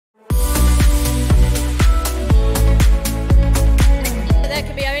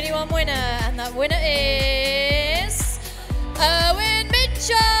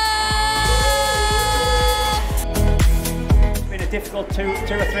difficult two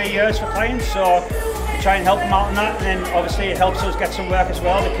or 3 years for clients, so we try and help them out on that, and then obviously it helps us get some work as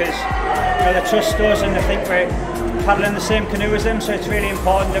well, because they trust us and they think we're paddling the same canoe as them, so it's really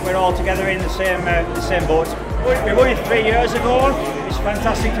important that we're all together in the same boat. We won it 3 years ago. It's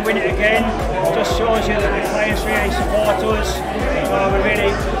fantastic to win it again. It just shows you that the clients really support us. We're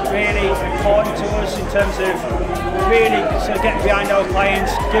really important to us in terms of really sort of getting behind our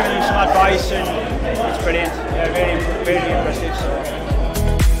clients, giving them some advice, and it's brilliant. Yeah, really impressive.